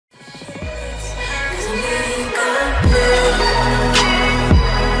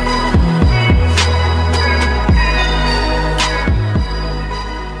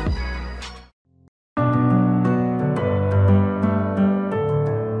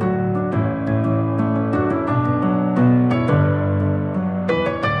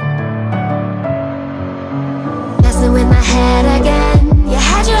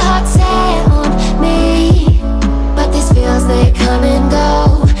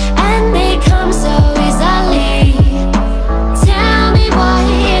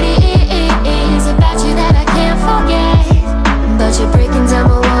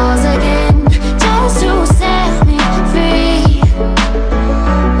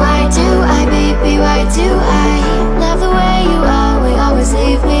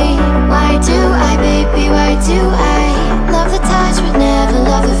baby, why do I love the touch but never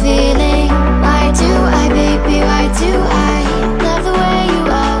love the feeling? Why do I, baby, why do I love the way you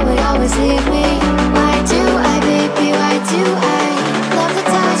are but always leave me? Why do I, baby, why do I love the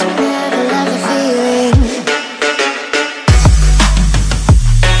touch but never love the feeling?